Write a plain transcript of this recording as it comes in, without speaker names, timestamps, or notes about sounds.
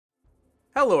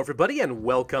Hello everybody and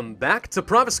welcome back to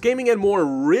Pravus Gaming and more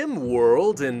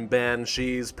Rimworld in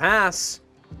Banshee's Pass.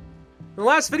 In the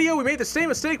last video we made the same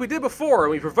mistake we did before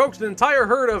and we provoked an entire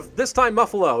herd of, this time,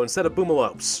 Muffalo instead of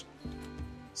Boomalopes.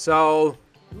 So,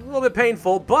 a little bit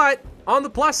painful, but on the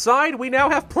plus side we now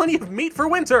have plenty of meat for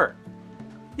winter!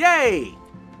 Yay!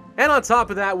 And on top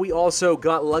of that we also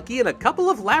got lucky and a couple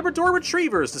of Labrador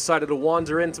Retrievers decided to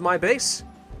wander into my base,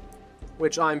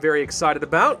 which I'm very excited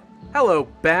about. Hello,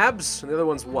 Babs. And the other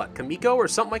one's what? Kamiko or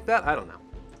something like that? I don't know.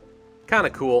 Kind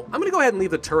of cool. I'm going to go ahead and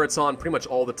leave the turrets on pretty much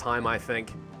all the time, I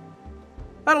think.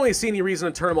 I don't really see any reason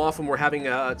to turn them off when we're having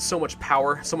so much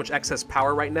power, so much excess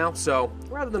power right now. So,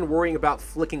 rather than worrying about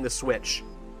flicking the switch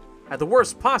at the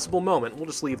worst possible moment, we'll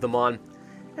just leave them on.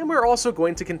 And we're also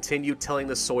going to continue tilling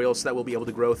the soil so that we'll be able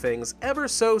to grow things ever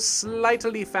so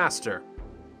slightly faster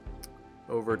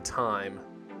over time.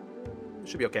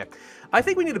 Should be okay. I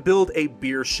think we need to build a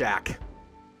beer shack.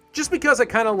 Just because I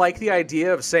kind of like the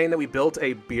idea of saying that we built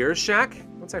a beer shack.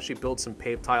 Let's actually build some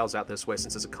paved tiles out this way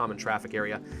since it's a common traffic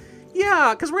area.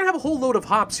 Yeah, because we're going to have a whole load of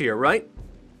hops here, right?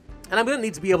 And I'm going to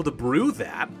need to be able to brew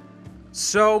that.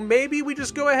 So maybe we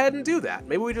just go ahead and do that.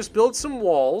 Maybe we just build some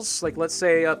walls, like let's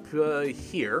say up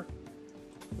here.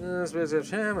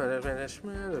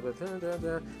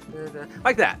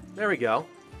 Like that. There we go.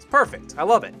 It's perfect. I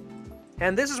love it.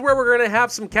 And this is where we're gonna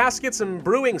have some caskets and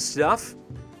brewing stuff,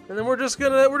 and then we're just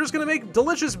gonna make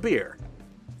delicious beer.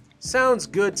 Sounds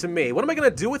good to me. What am I gonna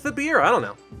do with the beer? I don't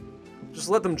know. Just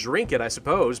let them drink it, I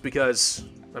suppose, because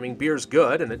I mean beer's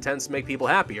good and it tends to make people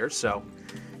happier. So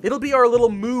it'll be our little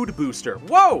mood booster.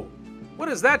 Whoa! What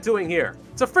is that doing here?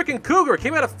 It's a freaking cougar. It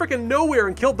came out of freaking nowhere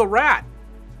and killed the rat.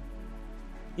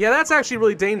 Yeah, that's actually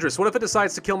really dangerous. What if it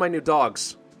decides to kill my new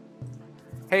dogs?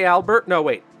 Hey, Albert. No,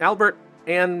 wait, Albert.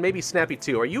 And maybe Snappy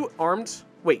too. Are you armed?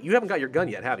 Wait, you haven't got your gun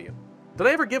yet, have you? Did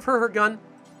I ever give her gun?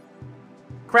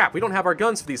 Crap, we don't have our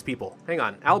guns for these people. Hang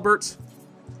on. Albert,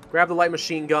 grab the light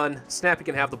machine gun. Snappy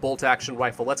can have the bolt action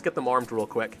rifle. Let's get them armed real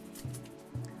quick.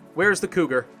 Where's the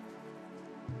cougar?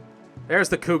 There's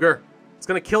the cougar. It's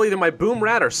gonna kill either my boom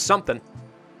rat or something.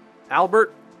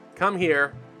 Albert, come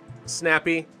here.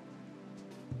 Snappy,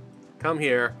 come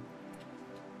here.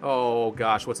 Oh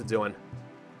gosh, what's it doing?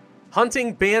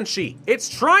 Hunting Banshee. It's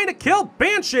trying to kill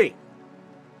Banshee!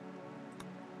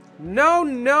 No,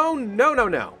 no, no, no,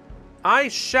 no. I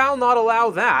shall not allow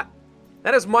that.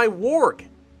 That is my warg.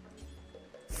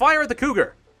 Fire at the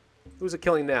cougar. Who's it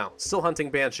killing now? Still hunting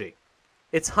Banshee.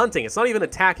 It's hunting. It's not even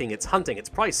attacking. It's hunting. It's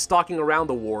probably stalking around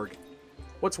the warg.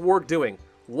 What's warg doing?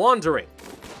 Wandering.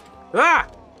 Ah!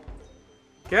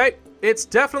 Okay. It's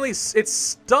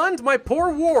stunned my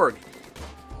poor warg.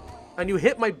 And you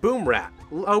hit my boom rat.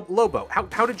 Lobo,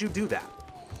 how did you do that?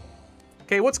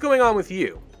 Okay, what's going on with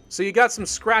you? So you got some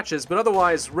scratches, but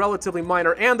otherwise relatively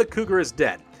minor, and the cougar is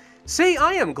dead. See,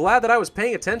 I am glad that I was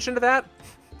paying attention to that,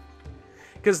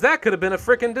 because that could have been a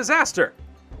frickin' disaster.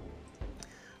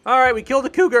 Alright, we killed the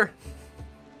cougar.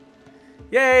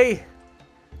 Yay!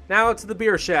 Now to the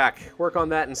beer shack. Work on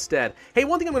that instead. Hey,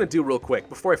 one thing I'm going to do real quick,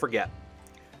 before I forget.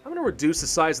 I'm going to reduce the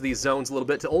size of these zones a little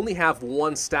bit to only have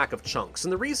one stack of chunks.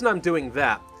 And the reason I'm doing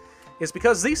that is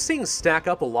because these things stack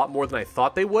up a lot more than I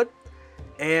thought they would.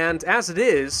 And as it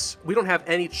is, we don't have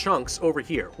any chunks over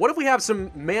here. What if we have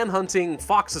some man-hunting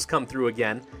foxes come through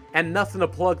again and nothing to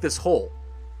plug this hole?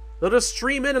 They'll just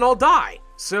stream in and I'll die.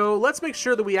 So let's make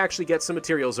sure that we actually get some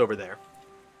materials over there.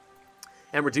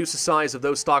 And reduce the size of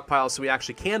those stockpiles so we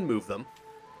actually can move them.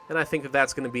 And I think that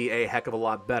that's going to be a heck of a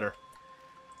lot better.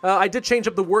 I did change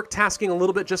up the work tasking a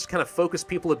little bit just to kind of focus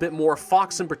people a bit more.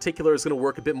 Fox in particular is going to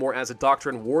work a bit more as a doctor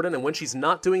and warden, and when she's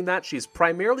not doing that, she's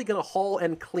primarily going to haul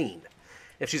and clean.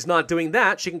 If she's not doing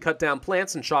that, she can cut down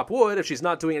plants and chop wood. If she's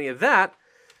not doing any of that,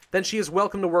 then she is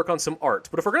welcome to work on some art.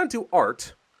 But if we're going to do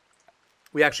art,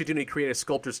 we actually do need to create a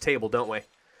sculptor's table, don't we?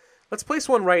 Let's place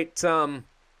one right, I don't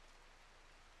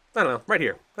know, right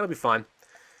here. That'll be fine.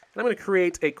 And I'm going to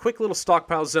create a quick little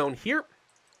stockpile zone here,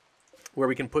 where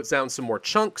we can put down some more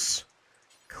chunks,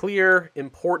 clear,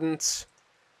 important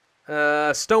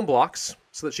stone blocks,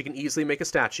 so that she can easily make a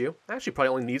statue. Actually, probably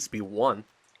only needs to be one.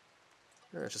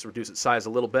 Let's just reduce its size a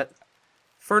little bit.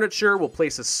 Furniture, we'll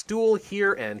place a stool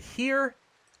here and here.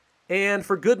 And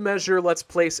for good measure, let's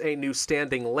place a new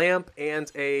standing lamp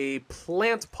and a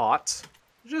plant pot,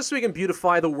 just so we can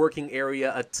beautify the working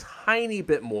area a tiny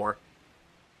bit more.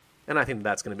 And I think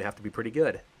that's going to have to be pretty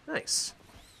good. Nice.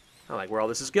 I like where all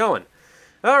this is going.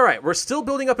 Alright, we're still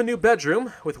building up a new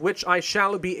bedroom, with which I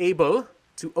shall be able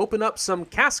to open up some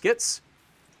caskets,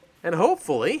 and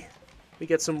hopefully we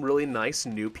get some really nice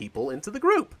new people into the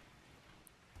group.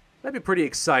 That'd be pretty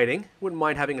exciting. Wouldn't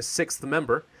mind having a 6th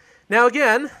member. Now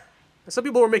again, Some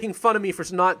people were making fun of me for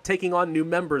not taking on new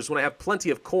members when I have plenty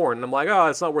of corn, and I'm like, oh,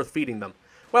 it's not worth feeding them.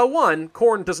 Well, one,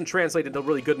 corn doesn't translate into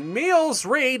really good meals.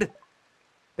 Raid!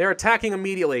 They're attacking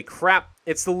immediately. Crap.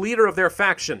 It's the leader of their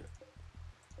faction.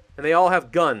 And they all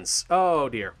have guns. Oh,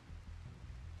 dear.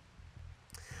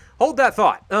 Hold that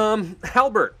thought.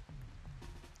 Halbert.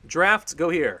 Draft, go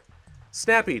here.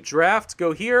 Snappy, draft,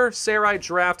 go here. Sarai,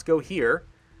 draft, go here.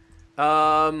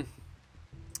 Paulette,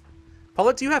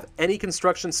 do you have any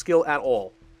construction skill at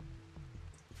all?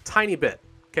 Tiny bit.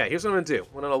 Okay, here's what I'm going to do.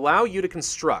 I'm going to allow you to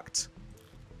construct.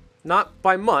 Not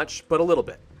by much, but a little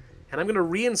bit. And I'm going to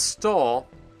reinstall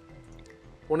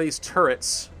one of these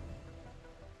turrets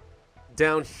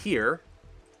down here.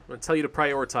 I'm going to tell you to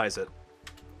prioritize it.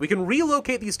 We can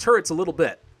relocate these turrets a little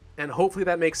bit, and hopefully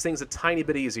that makes things a tiny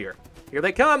bit easier. Here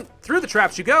they come. Through the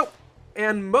traps you go.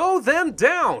 And mow them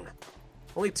down.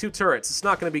 Only 2 turrets. It's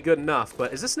not going to be good enough,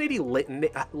 but is this lady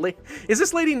is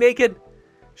this lady naked?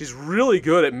 She's really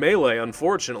good at melee,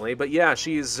 unfortunately, but yeah,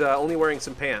 she's only wearing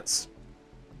some pants.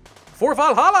 For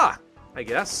Valhalla, I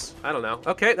guess. I don't know.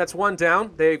 Okay, that's 1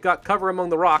 down. They've got cover among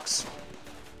the rocks.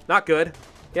 Not good.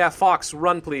 Yeah, Fox,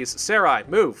 run, please. Sarai,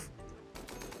 move.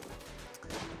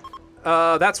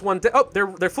 That's 1 down. Oh,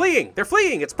 they're fleeing. They're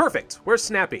fleeing. It's perfect. Where's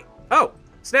Snappy? Oh,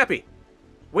 Snappy.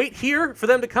 Wait here for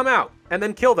them to come out, and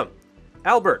then kill them.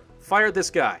 Albert, fire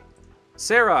this guy.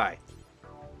 Sarai,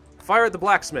 fire the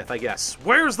blacksmith, I guess.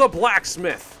 Where's the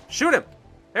blacksmith? Shoot him.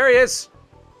 There he is.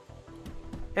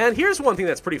 And here's one thing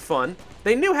that's pretty fun.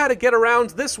 They knew how to get around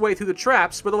this way through the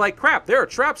traps, but they're like, crap, there are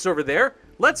traps over there.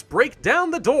 Let's break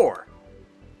down the door.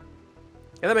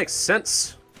 And that makes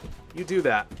sense. You do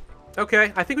that.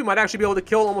 Okay, I think we might actually be able to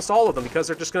kill almost all of them because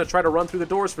they're just going to try to run through the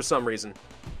doors for some reason.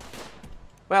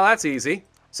 Well, that's easy.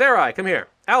 Sarai, come here.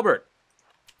 Albert,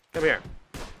 come here.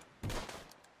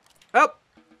 Oh,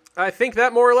 I think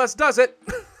that more or less does it.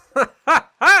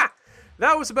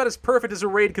 That was about as perfect as a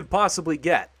raid could possibly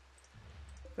get.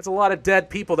 That's a lot of dead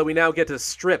people that we now get to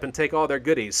strip and take all their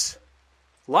goodies.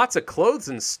 Lots of clothes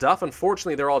and stuff.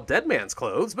 Unfortunately, they're all dead man's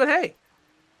clothes, but hey.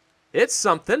 It's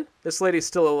something. This lady's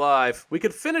still alive. We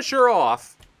could finish her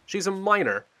off. She's a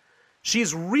miner.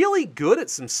 She's really good at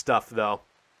some stuff, though.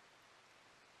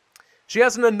 She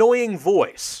has an annoying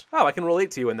voice. Oh, I can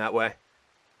relate to you in that way.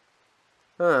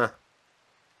 Huh.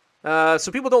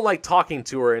 So people don't like talking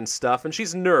to her and stuff, and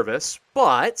she's nervous,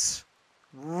 but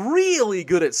really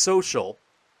good at social.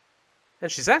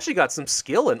 And she's actually got some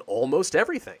skill in almost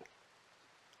everything.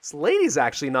 This lady's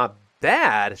actually not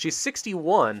bad. She's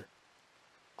 61.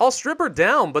 I'll strip her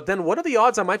down, but then what are the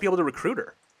odds I might be able to recruit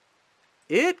her?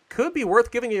 It could be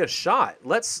worth giving it a shot.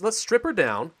 Let's strip her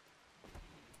down,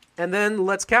 and then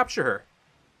let's capture her.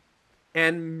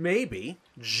 And maybe,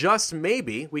 just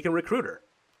maybe, we can recruit her.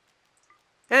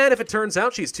 And if it turns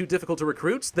out she's too difficult to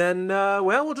recruit, then,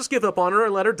 well, we'll just give up on her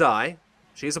and let her die.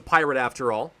 She's a pirate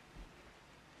after all.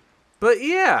 But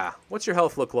yeah, what's your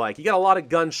health look like? You got a lot of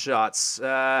gunshots.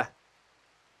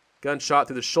 Gunshot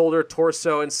through the shoulder,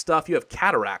 torso, and stuff. You have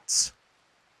cataracts.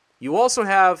 You also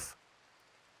have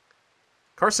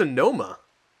carcinoma.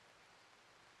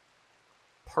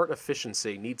 Part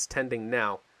efficiency. Needs tending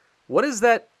now. What is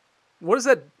that? What does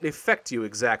that affect you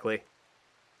exactly? It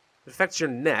affects your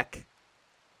neck.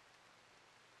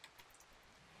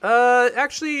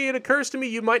 Actually, it occurs to me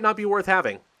you might not be worth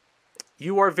having.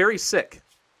 You are very sick.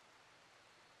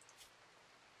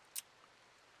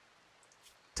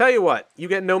 Tell you what, you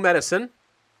get no medicine.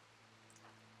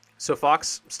 So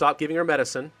Fox, stop giving her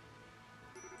medicine.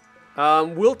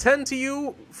 We'll tend to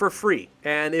you for free.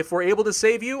 And if we're able to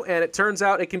save you and it turns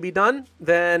out it can be done,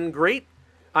 then great.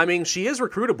 I mean, she is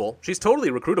recruitable. She's totally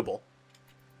recruitable.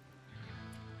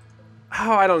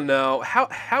 Oh, I don't know.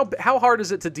 How hard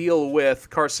is it to deal with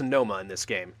carcinoma in this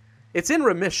game? It's in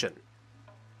remission.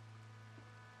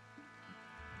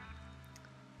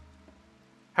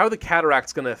 How are the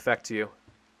cataracts going to affect you?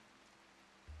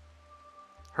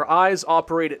 Her eyes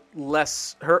operate at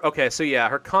less... Okay, so yeah,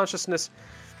 her consciousness...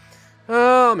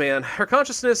 Oh, man. Her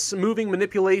consciousness, moving,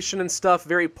 manipulation and stuff,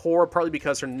 very poor, partly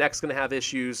because her neck's going to have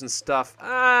issues and stuff.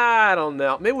 I don't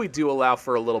know. Maybe we do allow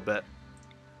for a little bit.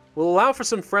 We'll allow for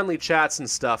some friendly chats and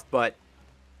stuff, but...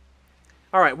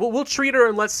 Alright, we'll treat her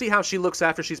and let's see how she looks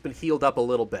after she's been healed up a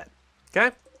little bit.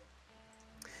 Okay?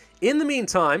 In the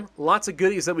meantime, lots of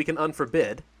goodies that we can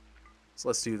unforbid. So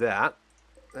let's do that.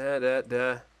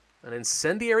 An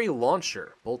incendiary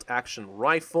launcher. Bolt-action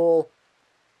rifle.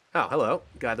 Oh, hello.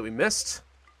 Guy that we missed.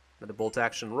 Another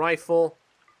bolt-action rifle.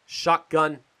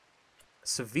 Shotgun.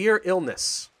 Severe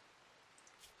illness.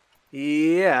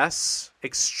 Yes.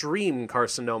 Extreme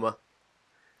carcinoma.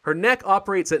 Her neck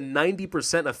operates at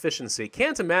 90% efficiency.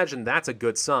 Can't imagine that's a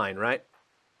good sign, right?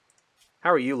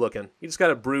 How are you looking? You just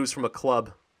got a bruise from a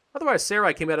club. Otherwise,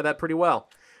 Sarai came out of that pretty well.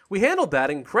 We handled that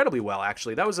incredibly well,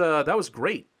 actually. That was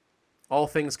great, all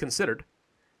things considered.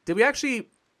 Did we actually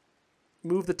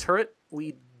move the turret?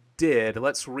 We did.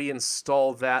 Let's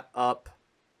reinstall that up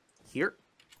here.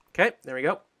 Okay, there we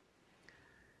go.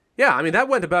 Yeah, I mean, that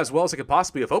went about as well as I could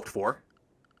possibly have hoped for.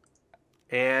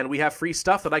 And we have free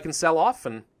stuff that I can sell off,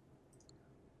 and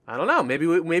I don't know. Maybe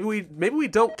we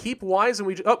don't keep Wise, and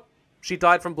we. Oh, she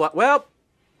died from blood. Well,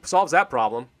 solves that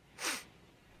problem.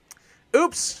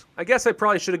 Oops. I guess I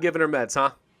probably should have given her meds,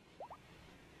 huh?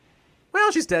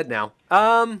 Well, she's dead now.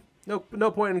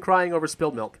 No point in crying over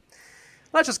spilled milk.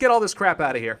 Let's just get all this crap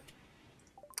out of here.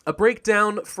 A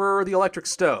breakdown for the electric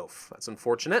stove. That's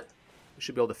unfortunate. We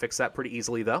should be able to fix that pretty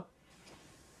easily, though.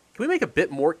 Can we make a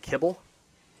bit more kibble?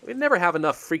 We never have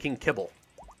enough freaking kibble.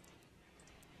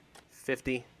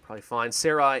 50, probably fine.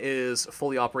 Sarai is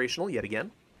fully operational yet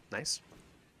again. Nice.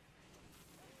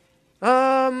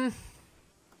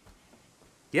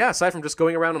 Yeah, aside from just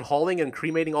going around and hauling and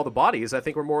cremating all the bodies, I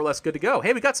think we're more or less good to go.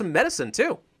 Hey, we got some medicine,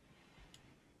 too.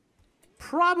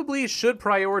 Probably should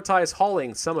prioritize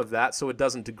hauling some of that so it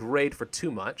doesn't degrade for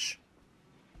too much.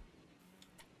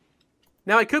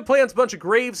 Now, I could plant a bunch of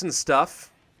graves and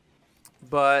stuff,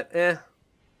 but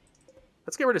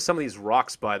Let's get rid of some of these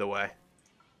rocks, by the way.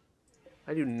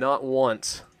 I do not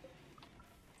want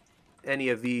any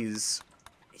of these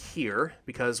here,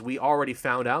 because we already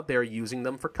found out they're using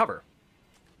them for cover.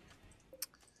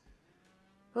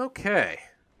 Okay.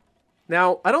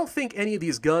 Now, I don't think any of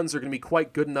these guns are going to be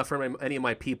quite good enough for any of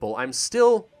my people. I'm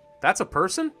still... That's a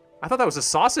person? I thought that was a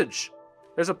sausage.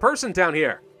 There's a person down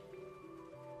here.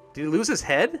 Did he lose his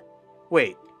head?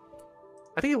 Wait.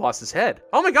 I think he lost his head.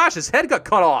 Oh my gosh, his head got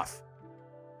cut off.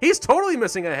 He's totally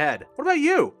missing a head. What about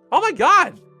you? Oh my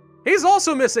god. He's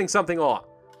also missing something off.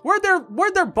 Where'd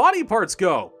their body parts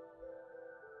go?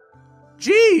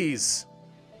 Jeez.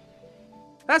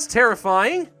 That's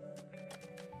terrifying.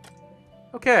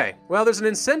 Okay, well, there's an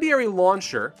incendiary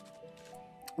launcher,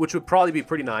 which would probably be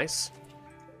pretty nice.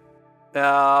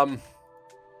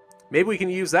 Maybe we can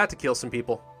use that to kill some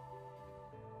people.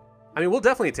 I mean, we'll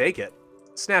definitely take it.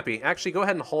 Snappy, actually, go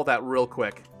ahead and haul that real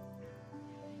quick.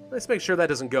 Let's make sure that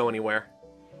doesn't go anywhere.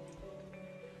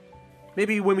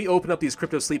 Maybe when we open up these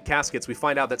cryosleep caskets, we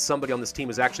find out that somebody on this team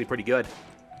is actually pretty good.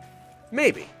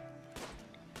 Maybe.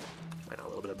 I know, a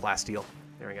little bit of plasteel.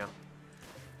 There we go.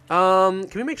 Can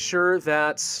we make sure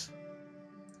that...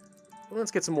 Well,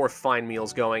 let's get some more fine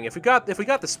meals going. If we got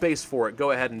the space for it,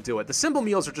 go ahead and do it. The symbol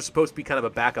meals are just supposed to be kind of a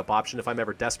backup option if I'm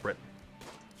ever desperate.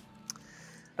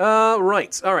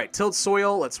 Right. All right. Tilled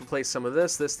soil. Let's replace some of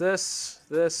this, some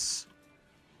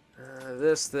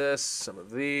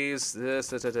of these,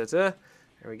 There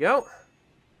we go.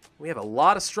 We have a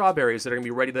lot of strawberries that are going to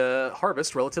be ready to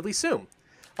harvest relatively soon.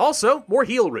 Also, more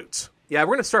heal roots. Yeah, we're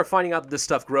going to start finding out that this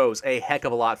stuff grows a heck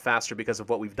of a lot faster because of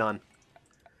what we've done.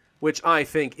 Which I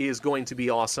think is going to be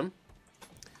awesome.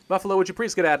 Muffalo, would you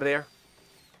please get out of there?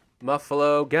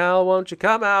 Muffalo, gal, won't you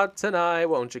come out tonight?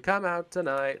 Won't you come out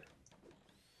tonight?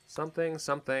 Something,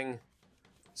 something.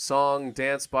 Song,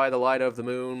 dance by the light of the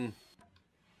moon.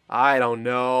 I don't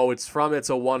know. It's from It's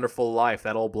a Wonderful Life,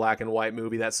 that old black and white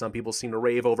movie that some people seem to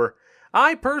rave over.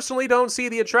 I personally don't see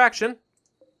the attraction.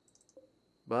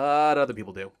 But other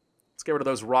people do. Let's get rid of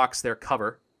those rocks, their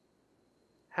cover.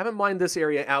 Haven't mined this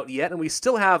area out yet, and we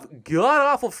still have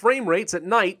god-awful frame rates at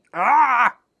night.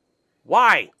 Ah!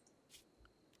 Why?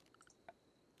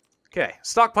 Okay,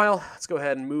 stockpile. Let's go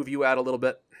ahead and move you out a little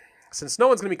bit. Since no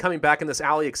one's going to be coming back in this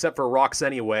alley except for rocks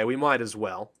anyway, we might as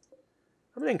well.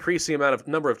 I'm going to increase the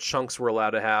number of chunks we're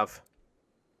allowed to have.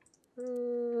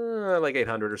 Like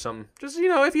 800 or something. Just, you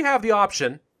know, if you have the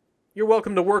option, you're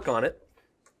welcome to work on it.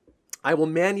 I will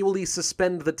manually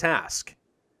suspend the task,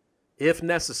 if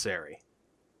necessary.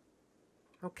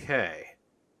 Okay.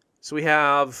 So we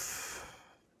have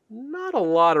not a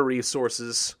lot of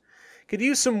resources. Could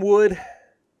use some wood.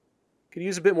 Could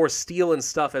use a bit more steel and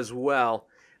stuff as well.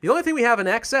 The only thing we have in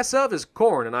excess of is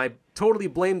corn, and I totally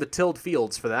blame the tilled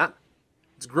fields for that.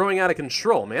 It's growing out of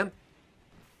control, man.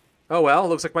 Oh well,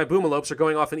 looks like my boomalopes are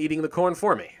going off and eating the corn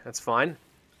for me. That's fine.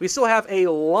 We still have a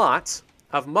lot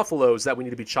of muffalos that we need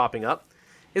to be chopping up.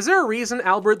 Is there a reason,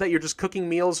 Albert, that you're just cooking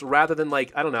meals rather than,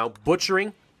 like, I don't know,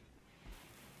 butchering?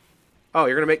 Oh,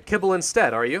 you're going to make kibble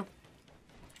instead, are you?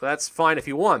 That's fine if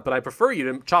you want, but I prefer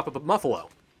you to chop up a muffalo.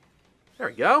 There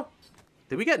we go.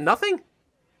 Did we get nothing?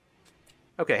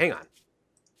 Okay, hang on.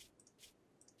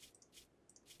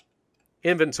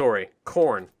 Inventory.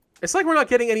 Corn. It's like we're not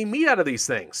getting any meat out of these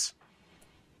things.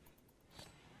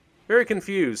 Very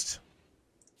confused.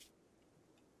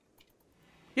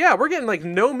 Yeah, we're getting, like,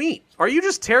 no meat. Are you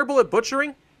just terrible at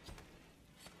butchering?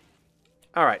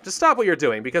 Alright, just stop what you're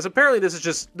doing, because apparently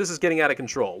this is getting out of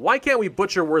control. Why can't we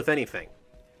butcher worth anything?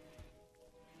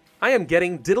 I am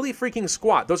getting diddly freaking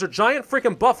squat. Those are giant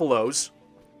freaking buffaloes,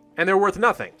 and they're worth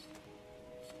nothing.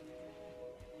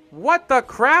 What the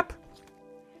crap?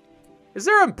 Is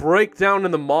there a breakdown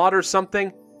in the mod or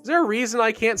something? Is there a reason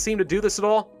I can't seem to do this at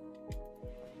all?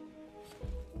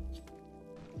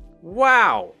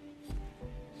 Wow.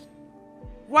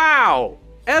 Wow.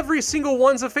 Every single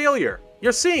one's a failure.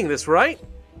 You're seeing this, right?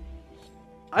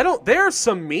 There's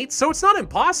some meat, so it's not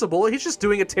impossible. He's just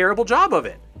doing a terrible job of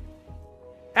it.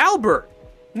 Albert!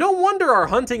 No wonder our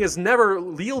hunting is never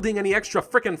yielding any extra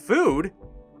frickin' food.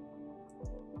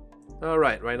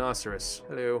 Alright, rhinoceros.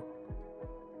 Hello.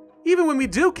 Even when we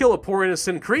do kill a poor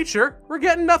innocent creature, we're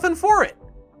getting nothing for it.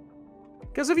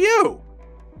 Because of you.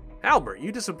 Albert,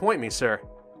 you disappoint me, sir.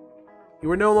 You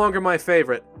are no longer my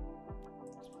favorite.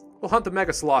 We'll hunt the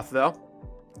megasloth, though.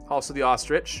 Also the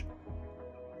ostrich.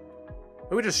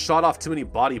 Maybe we just shot off too many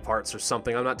body parts or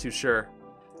something, I'm not too sure.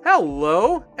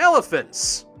 Hello,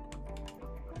 elephants!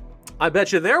 I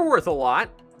bet you they're worth a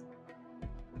lot.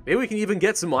 Maybe we can even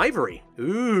get some ivory.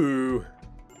 Ooh.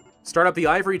 Start up the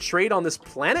ivory trade on this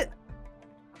planet?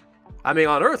 I mean,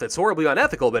 on Earth, it's horribly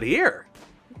unethical, but here,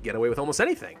 you can get away with almost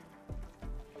anything.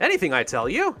 Anything, I tell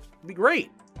you. It'd be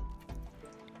great.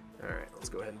 Alright, let's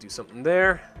go ahead and do something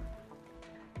there.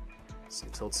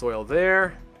 Some tilled soil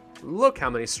there. Look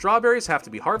how many strawberries have to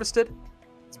be harvested.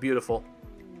 It's beautiful.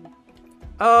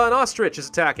 An ostrich is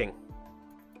attacking.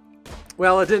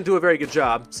 Well, it didn't do a very good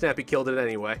job. Snappy killed it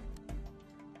anyway.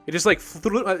 It just like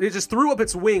threw up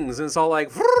its wings and it's all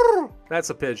like,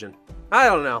 that's a pigeon. I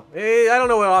don't know. I don't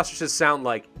know what ostriches sound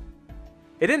like.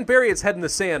 It didn't bury its head in the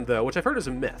sand though, which I've heard is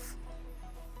a myth.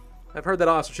 I've heard that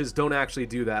ostriches don't actually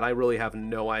do that. I really have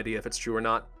no idea if it's true or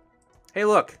not. Hey,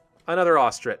 look, another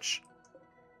ostrich.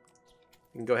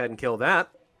 You can go ahead and kill that.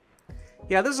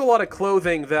 Yeah, there's a lot of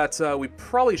clothing that we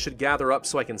probably should gather up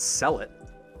so I can sell it.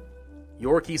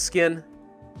 Yorkie skin,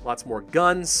 lots more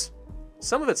guns.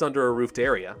 Some of it's under a roofed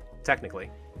area, technically.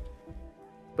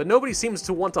 But nobody seems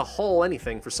to want to haul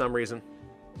anything for some reason.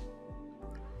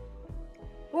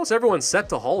 Almost everyone's set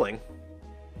to hauling.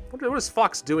 What is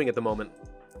Fox doing at the moment?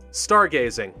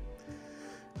 Stargazing.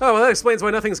 Oh, well, that explains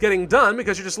why nothing's getting done,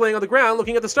 because you're just laying on the ground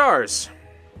looking at the stars.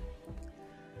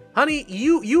 Honey,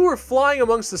 you were flying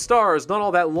amongst the stars not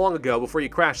all that long ago before you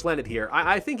crash landed here.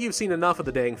 I think you've seen enough of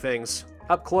the dang things.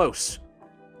 Up close.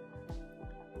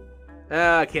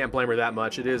 I can't blame her that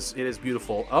much. It is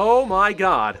beautiful. Oh my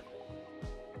god.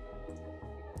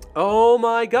 Oh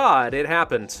my god, it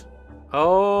happened.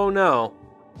 Oh no.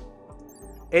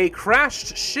 A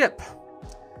crashed ship.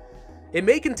 It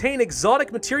may contain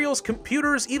exotic materials,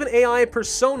 computers, even AI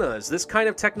personas. This kind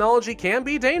of technology can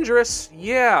be dangerous.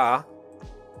 Yeah.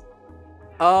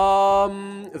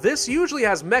 This usually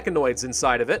has mechanoids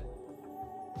inside of it.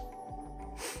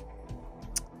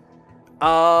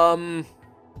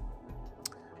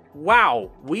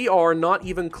 Wow, we are not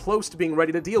even close to being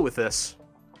ready to deal with this.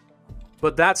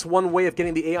 But that's one way of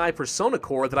getting the AI persona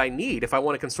core that I need if I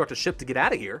want to construct a ship to get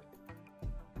out of here.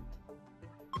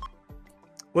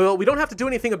 Well, we don't have to do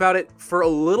anything about it for a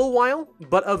little while,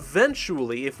 but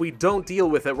eventually, if we don't deal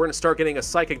with it, we're going to start getting a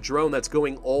psychic drone that's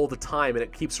going all the time, and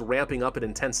it keeps ramping up in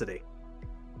intensity.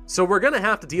 So we're going to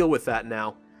have to deal with that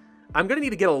now. I'm going to need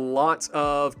to get a lot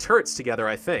of turrets together,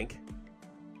 I think.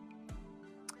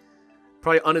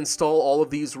 Probably uninstall all of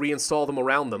these, reinstall them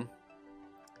around them.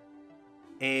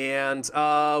 And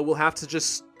we'll have to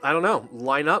just, I don't know,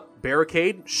 line up,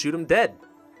 barricade, shoot them dead.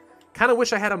 Kind of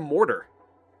wish I had a mortar.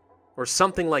 Or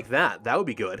something like that. That would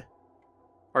be good.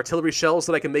 Artillery shells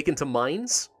that I can make into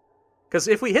mines? Because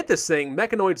if we hit this thing,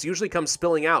 mechanoids usually come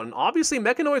spilling out, and obviously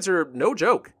mechanoids are no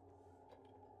joke.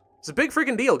 It's a big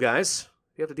freaking deal, guys.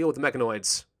 You have to deal with the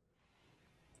mechanoids.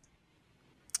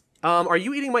 Are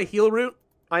you eating my heal root?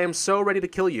 I am so ready to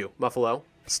kill you, Muffalo.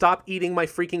 Stop eating my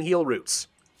freaking heal roots.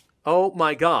 Oh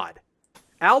my god.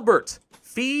 Albert,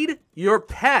 feed your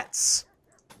pets.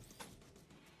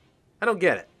 I don't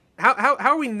get it. How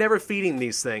are we never feeding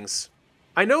these things?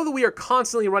 I know that we are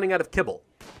constantly running out of kibble.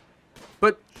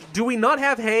 But do we not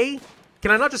have hay?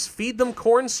 Can I not just feed them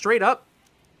corn straight up?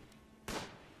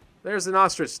 There's an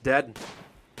ostrich dead.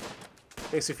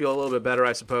 Makes me feel a little bit better,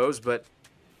 I suppose, but...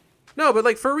 No, but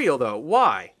like, for real, though.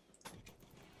 Why?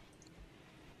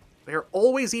 They're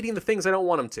always eating the things I don't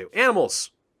want them to. Animals!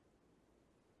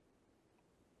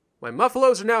 My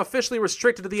muffalos are now officially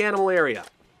restricted to the animal area.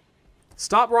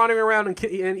 Stop running around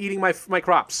and eating my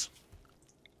crops.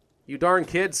 You darn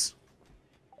kids.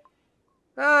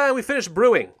 We finished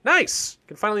brewing. Nice!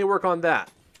 Can finally work on that.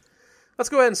 Let's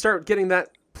go ahead and start getting that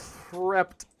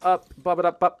prepped up.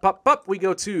 Up. We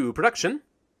go to production.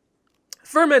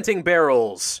 Fermenting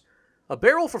barrels. A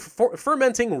barrel for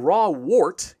fermenting raw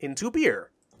wort into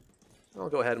beer. I'll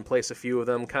go ahead and place a few of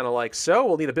them kind of like so.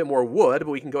 We'll need a bit more wood,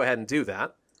 but we can go ahead and do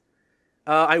that.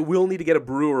 I will need to get a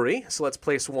brewery, so let's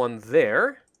place one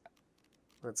there.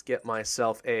 Let's get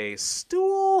myself a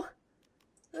stool.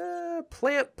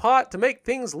 Plant pot to make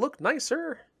things look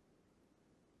nicer.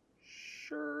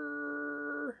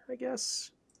 Sure, I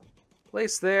guess.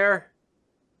 Place there.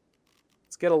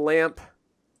 Let's get a lamp.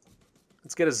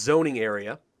 Let's get a zoning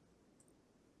area.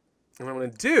 And what I'm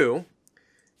going to do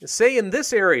is say in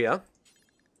this area,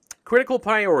 critical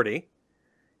priority,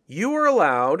 you are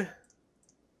allowed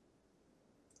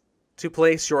to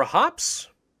place your hops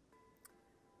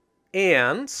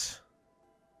and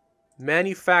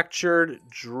manufactured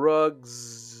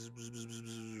drugs.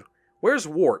 Where's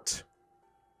wort?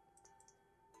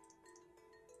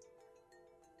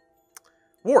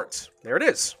 Wort. There it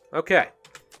is. Okay.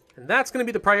 And that's going to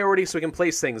be the priority so we can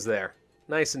place things there.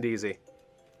 Nice and easy.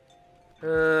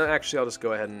 Actually, I'll just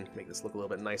go ahead and make this look a little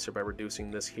bit nicer by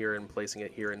reducing this here and placing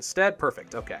it here instead.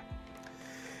 Perfect. Okay.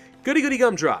 Goody goody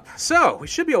gumdrop. So, we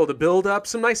should be able to build up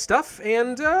some nice stuff,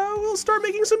 and we'll start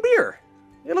making some beer.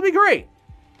 It'll be great.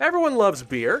 Everyone loves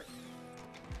beer.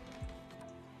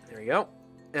 There you go.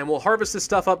 And we'll harvest this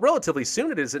stuff up relatively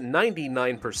soon. It is at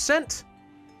 99%.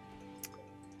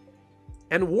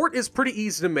 And wort is pretty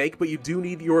easy to make, but you do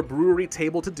need your brewery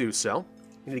table to do so.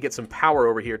 You need to get some power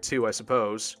over here too, I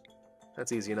suppose.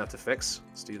 That's easy enough to fix.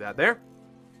 Let's do that there.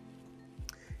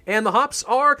 And the hops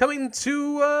are coming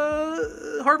to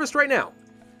harvest right now.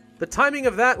 The timing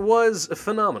of that was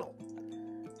phenomenal.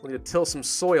 We'll need to till some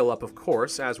soil up, of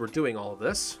course, as we're doing all of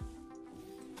this.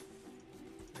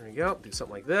 There you go. Do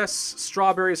something like this.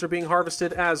 Strawberries are being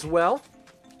harvested as well.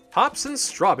 Hops and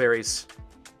strawberries.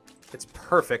 It's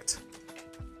perfect.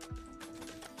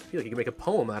 I feel like you could make a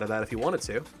poem out of that if you wanted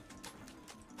to.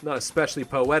 Not especially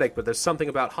poetic, but there's something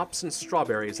about hops and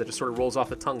strawberries that just sort of rolls off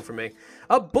the tongue for me.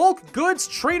 A bulk goods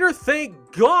trader, thank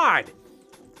God!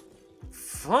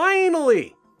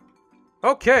 Finally!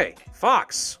 Okay,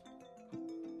 Fox.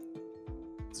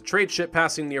 It's a trade ship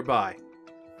passing nearby.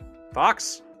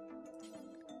 Fox?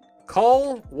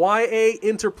 Call YA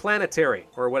Interplanetary,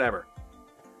 or whatever.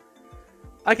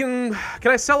 Can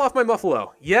I sell off my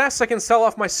muffalo? Yes, I can sell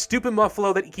off my stupid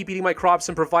muffalo that keep eating my crops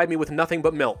and provide me with nothing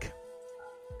but milk.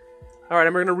 Alright,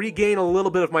 I'm going to regain a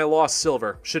little bit of my lost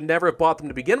silver. Should never have bought them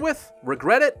to begin with.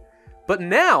 Regret it. But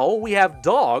now we have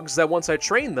dogs that once I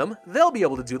train them, they'll be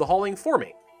able to do the hauling for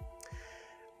me.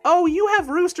 Oh, you have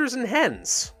roosters and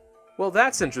hens. Well,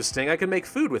 that's interesting. I can make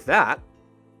food with that.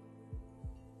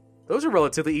 Those are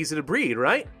relatively easy to breed,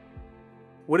 right?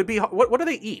 Would it be... What do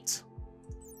they eat?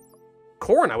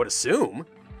 Corn, I would assume.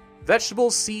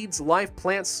 Vegetables, seeds, live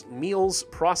plants, meals,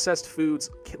 processed foods,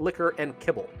 liquor, and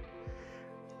kibble.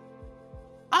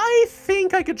 I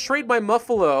think I could trade my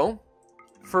muffalo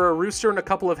for a rooster and a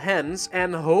couple of hens,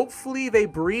 and hopefully they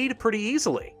breed pretty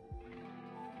easily.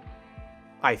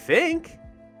 I think.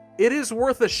 It is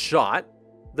worth a shot.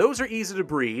 Those are easy to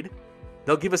breed.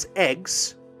 They'll give us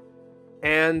eggs.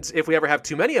 And if we ever have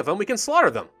too many of them, we can slaughter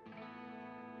them.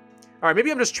 Alright,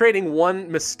 maybe I'm just trading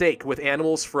one mistake with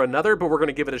animals for another, but we're going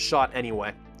to give it a shot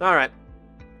anyway. Alright.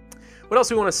 What else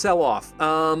do we want to sell off?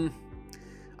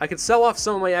 I could sell off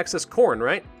some of my excess corn,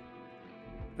 right?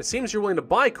 It seems you're willing to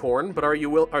buy corn, but are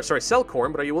you sell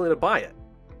corn, but are you willing to buy it?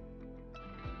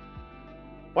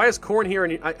 Why is corn here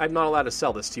and I'm not allowed to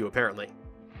sell this to you, apparently?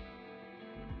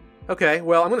 Okay,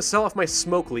 well, I'm going to sell off my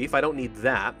smoke leaf. I don't need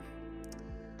that.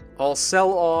 I'll sell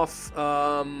off,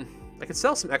 I could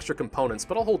sell some extra components,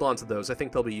 but I'll hold on to those. I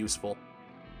think they'll be useful.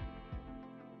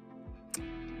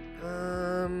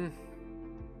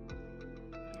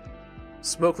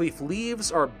 Smoke leaf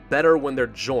leaves are better when they're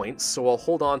joints, so I'll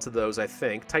hold on to those, I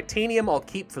think. Titanium I'll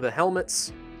keep for the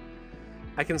helmets.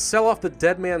 I can sell off the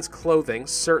dead man's clothing,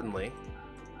 certainly.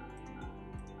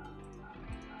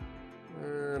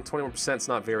 21% is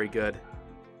not very good.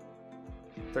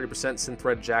 30%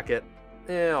 synthread jacket.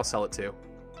 I'll sell it too.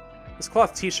 This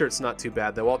cloth t-shirt's not too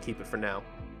bad, though. I'll keep it for now.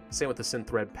 Same with the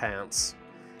synthread pants.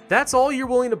 That's all you're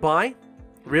willing to buy?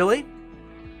 Really?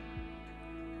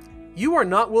 You are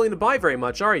not willing to buy very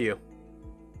much, are you?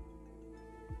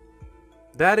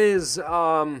 That is,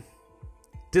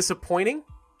 disappointing,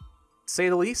 to say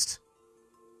the least.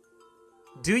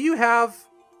 Do you have...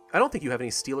 I don't think you have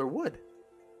any steel or wood.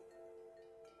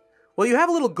 Well, you have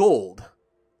a little gold.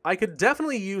 I could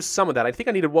definitely use some of that. I think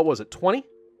I needed, what was it, 20?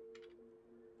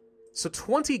 So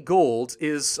 20 gold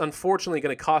is unfortunately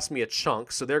going to cost me a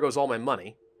chunk, so there goes all my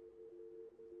money.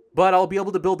 But I'll be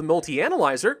able to build the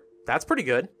multi-analyzer. That's pretty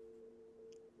good.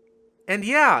 And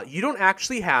yeah, you don't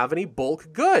actually have any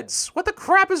bulk goods. What the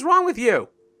crap is wrong with you?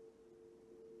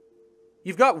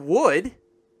 You've got wood.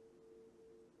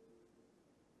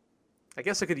 I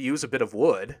guess I could use a bit of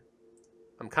wood.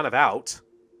 I'm kind of out.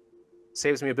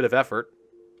 Saves me a bit of effort.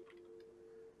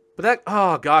 But that,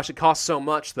 oh gosh, it costs so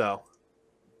much though.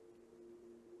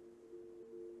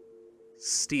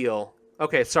 Steel.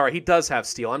 Okay, sorry, he does have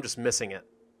steel. I'm just missing it.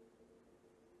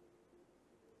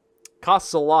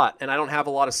 Costs a lot, and I don't have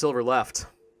a lot of silver left.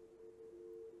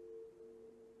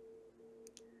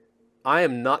 I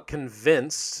am not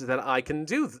convinced that I can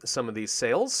do some of these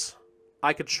sales.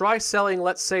 I could try selling,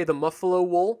 let's say, the buffalo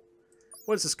wool.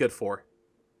 What is this good for?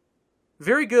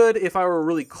 Very good if I were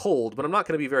really cold, but I'm not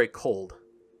going to be very cold.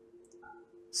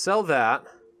 Sell that.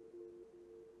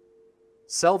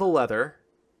 Sell the leather.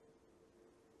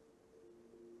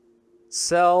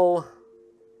 Sell...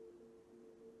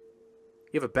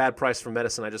 You have a bad price for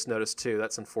medicine, I just noticed too.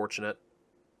 That's unfortunate.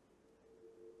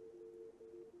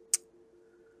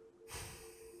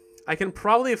 I can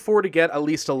probably afford to get at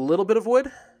least a little bit of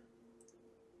wood.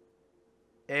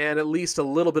 And at least a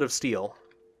little bit of steel.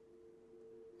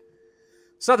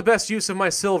 It's not the best use of my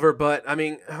silver, but I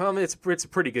mean, it's a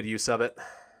pretty good use of it.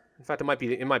 In fact, it might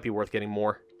be worth getting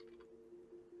more.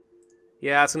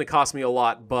 Yeah, it's going to cost me a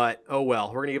lot, but oh well.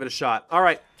 We're going to give it a shot. All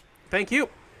right. Thank you.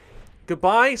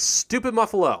 Goodbye, stupid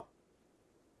Muffalo.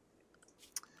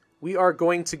 We are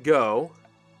going to go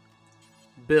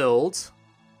build...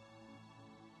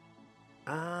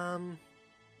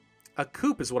 a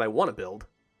coop is what I want to build.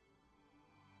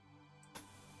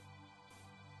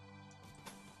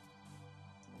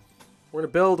 We're going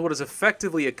to build what is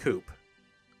effectively a coop.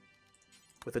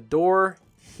 With a door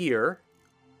here.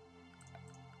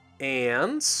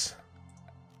 And...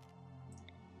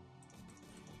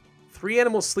 3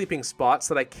 animal sleeping spots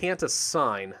that I can't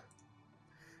assign.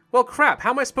 Well, crap,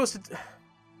 how am I supposed to...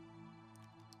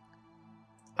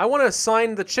 I want to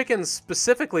assign the chickens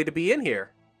specifically to be in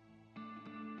here.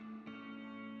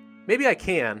 Maybe I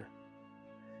can.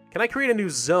 Can I create a new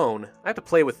zone? I have to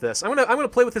play with this. I'm gonna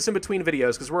play with this in between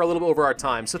videos because we're a little bit over our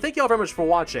time. So thank you all very much for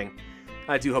watching.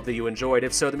 I do hope that you enjoyed.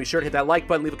 If so, then be sure to hit that like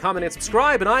button, leave a comment, and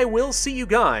subscribe, and I will see you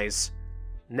guys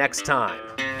next time.